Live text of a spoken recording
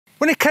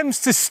When it comes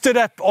to stood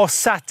up or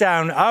sat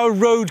down, our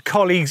road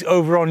colleagues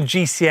over on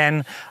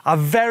GCN are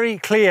very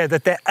clear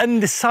that they're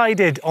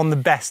undecided on the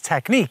best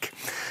technique.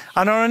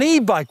 And on an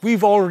e-bike,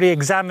 we've already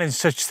examined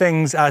such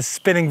things as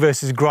spinning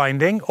versus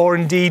grinding, or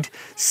indeed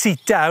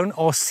seat down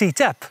or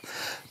seat up.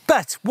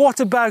 But what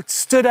about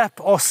stood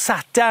up or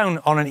sat down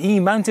on an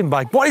e-mountain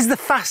bike? What is the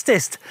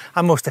fastest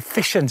and most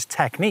efficient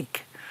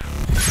technique?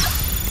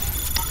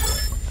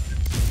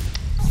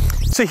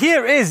 So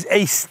here is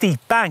a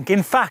steep bank.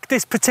 In fact,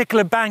 this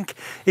particular bank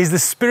is the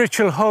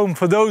spiritual home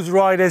for those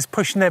riders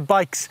pushing their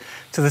bikes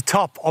to the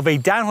top of a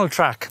downhill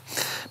track.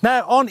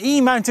 Now, on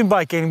e-mountain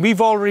biking, we've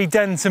already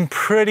done some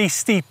pretty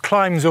steep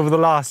climbs over the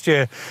last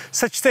year.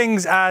 Such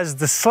things as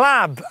the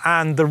slab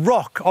and the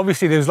rock.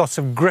 Obviously, there was lots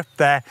of grip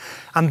there,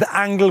 and the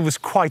angle was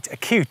quite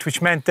acute,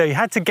 which meant that you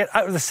had to get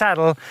out of the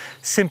saddle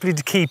simply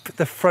to keep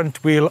the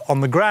front wheel on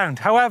the ground.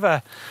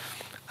 However,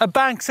 a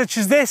bank such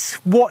as this,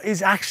 what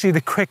is actually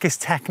the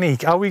quickest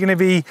technique? Are we going to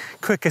be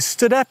quicker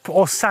stood up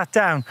or sat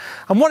down?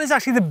 And what is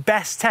actually the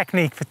best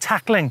technique for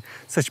tackling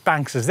such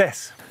banks as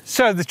this?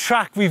 So the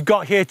track we've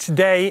got here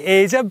today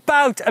is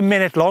about a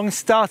minute long. It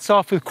starts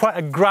off with quite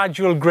a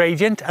gradual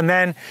gradient, and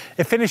then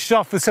it finishes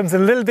off with something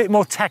a little bit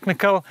more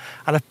technical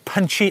and a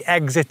punchy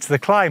exit to the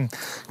climb.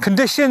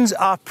 Conditions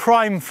are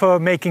prime for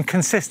making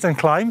consistent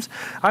climbs.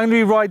 I'm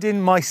going to be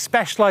riding my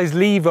Specialized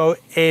Levo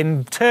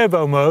in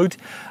turbo mode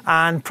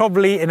and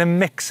probably in a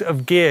mix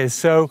of gears.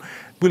 So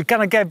we'll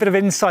kind of get a bit of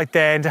insight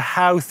there into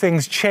how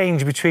things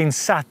change between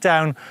sat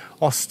down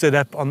or stood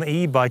up on the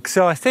e-bike.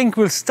 So I think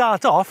we'll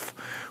start off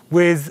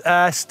with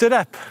stood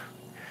up.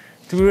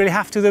 Do we really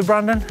have to though,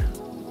 Brandon?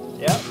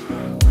 Yeah.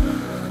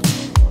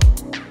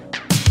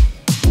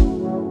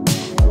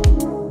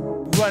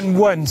 Run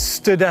one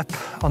stood up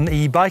on the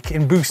e-bike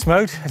in boost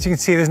mode. As you can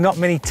see, there's not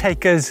many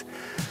takers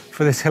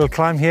for this hill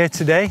climb here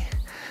today.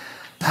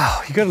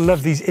 Oh, you gotta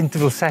love these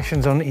interval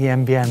sessions on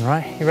EMBN,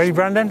 right? You ready,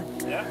 Brandon?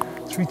 Yeah.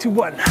 3, 2,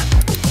 1.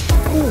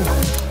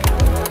 Ooh.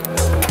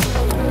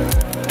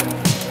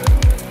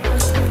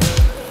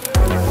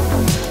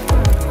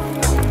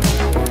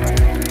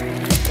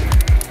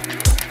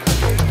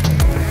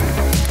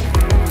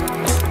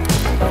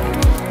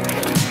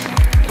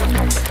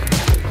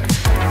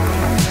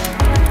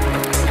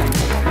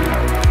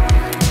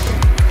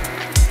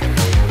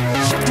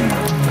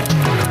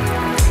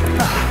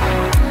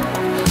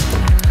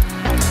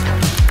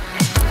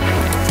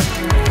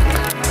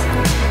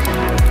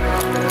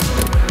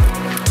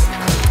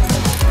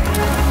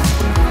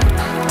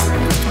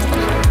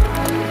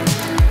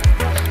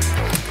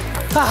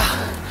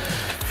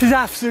 This is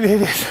absolutely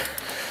hideous.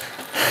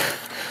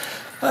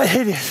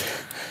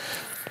 Hideous.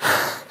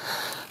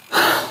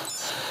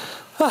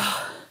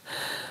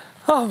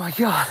 Oh my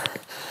God.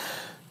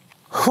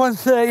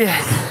 138.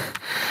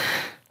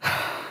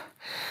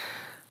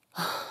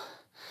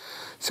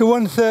 So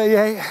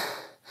 138,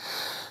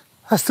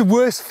 that's the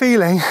worst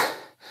feeling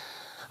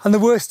and the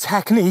worst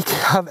technique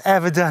I've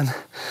ever done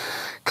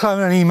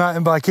climbing an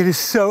e-mountain bike. It is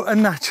so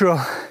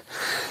unnatural.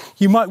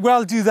 You might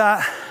well do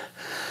that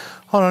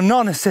on a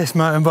non-assist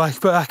mountain bike,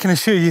 but I can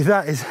assure you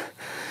that is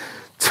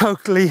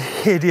totally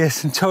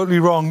hideous and totally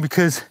wrong,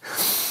 because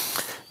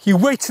you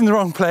weight in the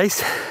wrong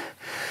place,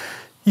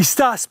 you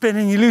start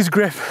spinning, you lose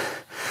grip,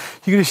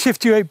 you're going to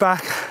shift your weight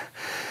back.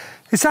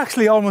 It's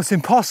actually almost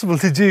impossible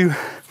to do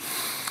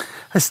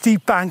a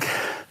steep bank,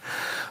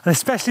 and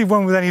especially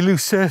one with any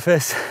loose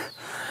surface,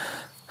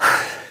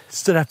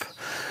 stood up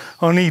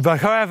on an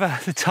e-bike. However,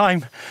 the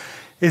time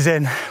is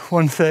in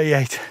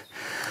 138.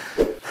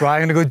 Right,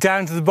 I'm going to go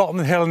down to the bottom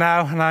of the hill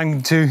now, and I'm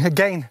going to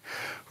again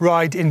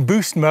ride in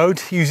boost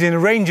mode using a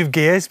range of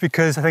gears,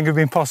 because I think it would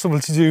be impossible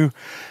to do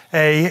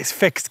a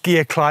fixed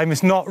gear climb.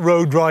 It's not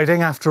road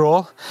riding after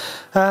all,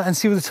 and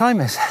see what the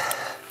time is.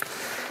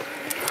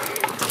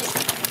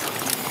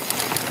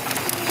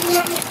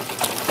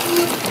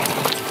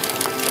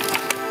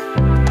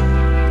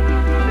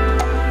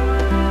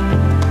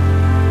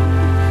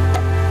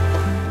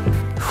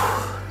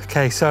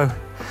 Okay, so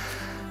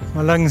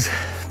my lungs,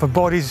 my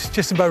body's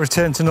just about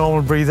returned to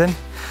normal breathing.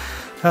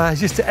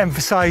 Just to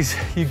emphasize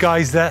you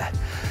guys that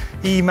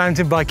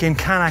e-mountain biking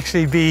can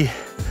actually be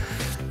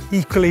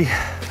equally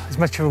as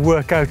much of a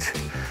workout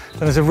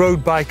than as a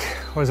road bike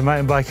or as a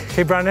mountain bike.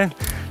 Okay, Brandon,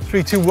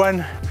 3, 2,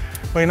 1.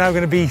 We're now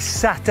going to be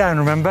sat down,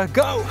 remember?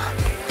 Go!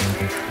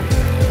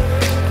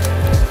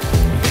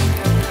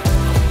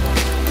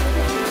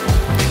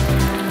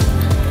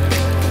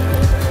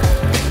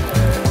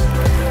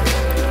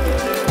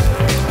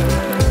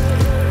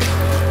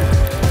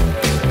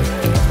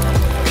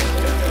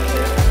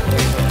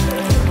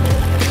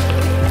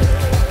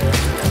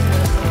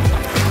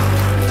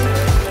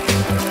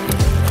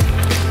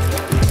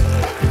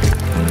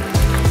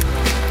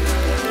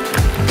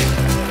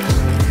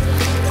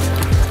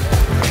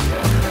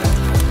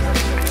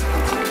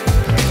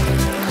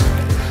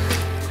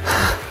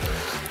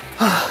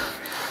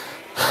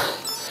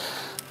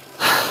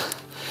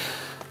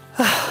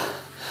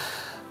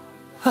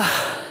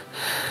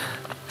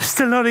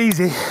 Still not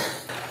easy.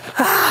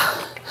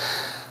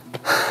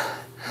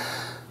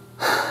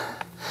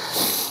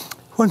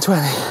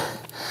 120.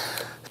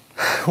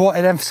 What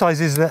it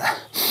emphasises that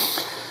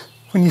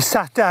when you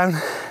sat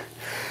down,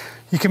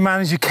 you can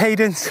manage your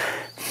cadence,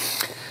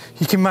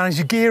 you can manage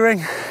your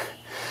gearing,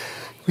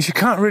 which you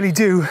can't really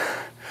do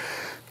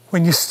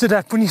when you stood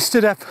up. When you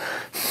stood up,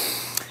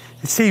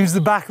 it seems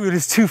the back wheel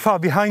is too far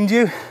behind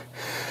you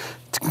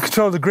to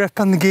control the grip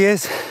and the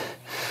gears.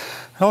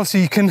 And also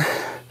you can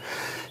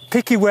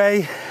pick your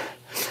way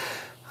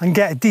and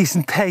get a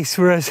decent pace,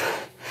 whereas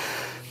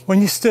when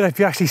you stood up,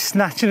 you're actually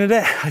snatching at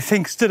it. I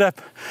think stood up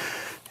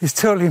is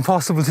totally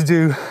impossible to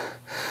do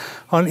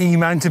on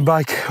e-mountain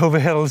bike over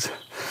hills,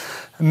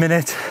 a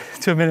minute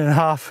to a minute and a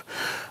half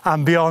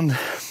and beyond.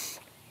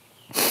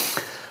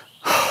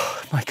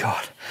 Oh my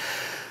God,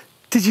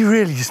 did you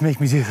really just make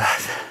me do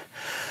that?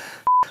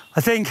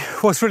 I think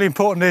what's really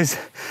important is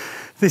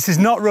this is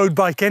not road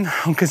biking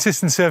on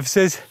consistent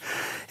surfaces.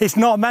 It's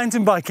not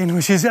mountain biking,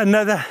 which is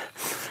another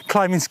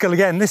climbing skill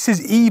again. This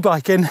is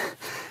e-biking,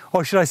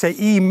 or should I say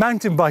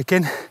e-mountain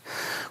biking,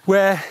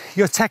 where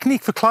your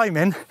technique for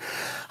climbing,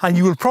 and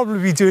you will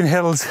probably be doing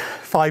hills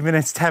 5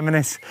 minutes, 10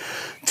 minutes,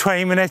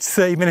 20 minutes,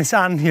 30 minutes,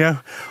 and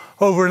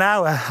over an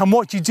hour. And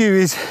what you do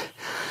is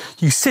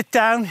you sit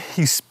down,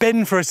 you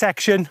spin for a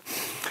section.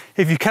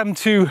 If you come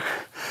to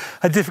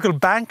a difficult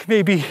bank,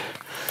 maybe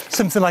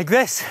something like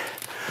this,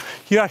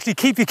 you actually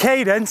keep your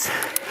cadence,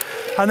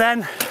 and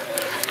then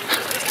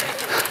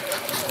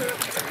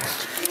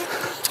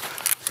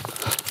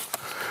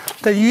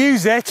you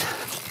use it.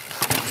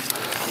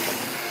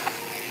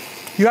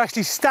 You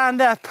actually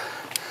stand up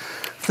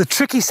for the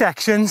tricky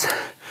sections,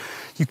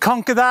 you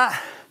conquer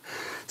that,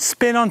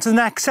 spin onto the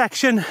next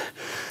section,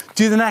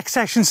 do the next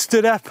section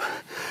stood up,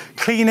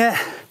 clean it,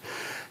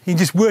 you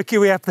just work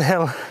your way up the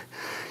hill.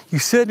 You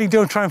certainly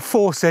don't try and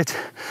force it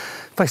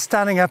by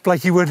standing up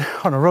like you would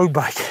on a road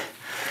bike.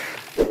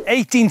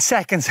 18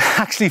 seconds, I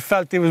actually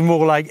felt it was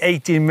more like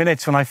 18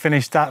 minutes when I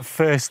finished that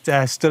first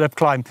stood up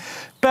climb.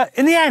 But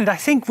in the end, I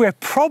think we're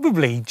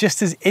probably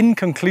just as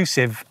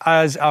inconclusive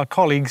as our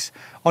colleagues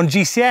on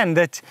GCN,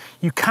 that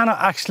you cannot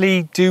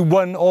actually do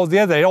one or the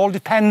other. It all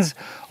depends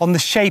on the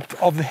shape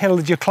of the hill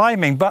that you're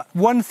climbing. But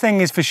one thing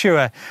is for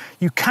sure,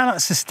 you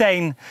cannot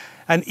sustain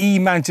an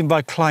e-mountain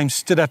bike climb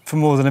stood up for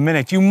more than a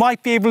minute. You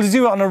might be able to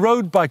do it on a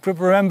road bike, but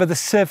remember the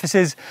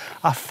surfaces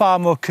are far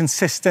more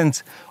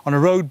consistent on a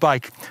road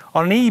bike.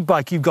 On an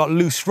e-bike, you've got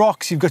loose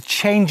rocks, you've got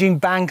changing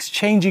banks,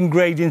 changing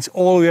gradients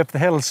all the way up the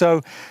hill.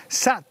 So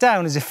sat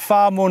down is a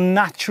far more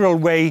natural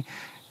way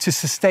to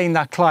sustain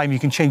that climb. You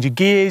can change your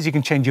gears, you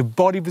can change your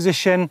body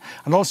position,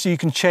 and also you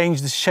can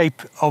change the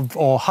shape of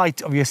or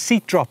height of your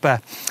seat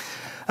dropper.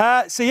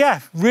 So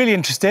yeah, really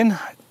interesting.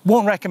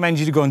 Won't recommend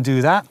you to go and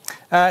do that.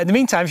 In the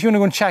meantime, if you want to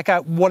go and check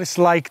out what it's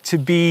like to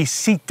be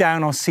seat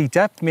down or seat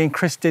up, me and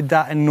Chris did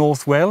that in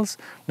North Wales,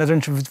 another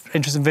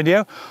interesting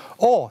video,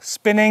 or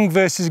spinning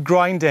versus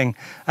grinding.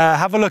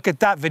 Have a look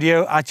at that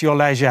video at your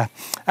leisure.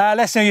 Let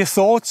us know your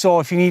thoughts, or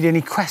if you need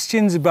any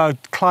questions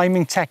about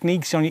climbing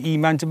techniques on your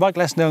e-mountain bike,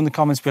 let us know in the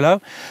comments below.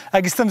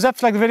 Give us a thumbs up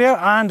to like the video,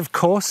 and of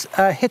course,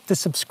 hit the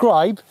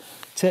subscribe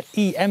to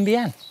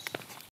eMBN.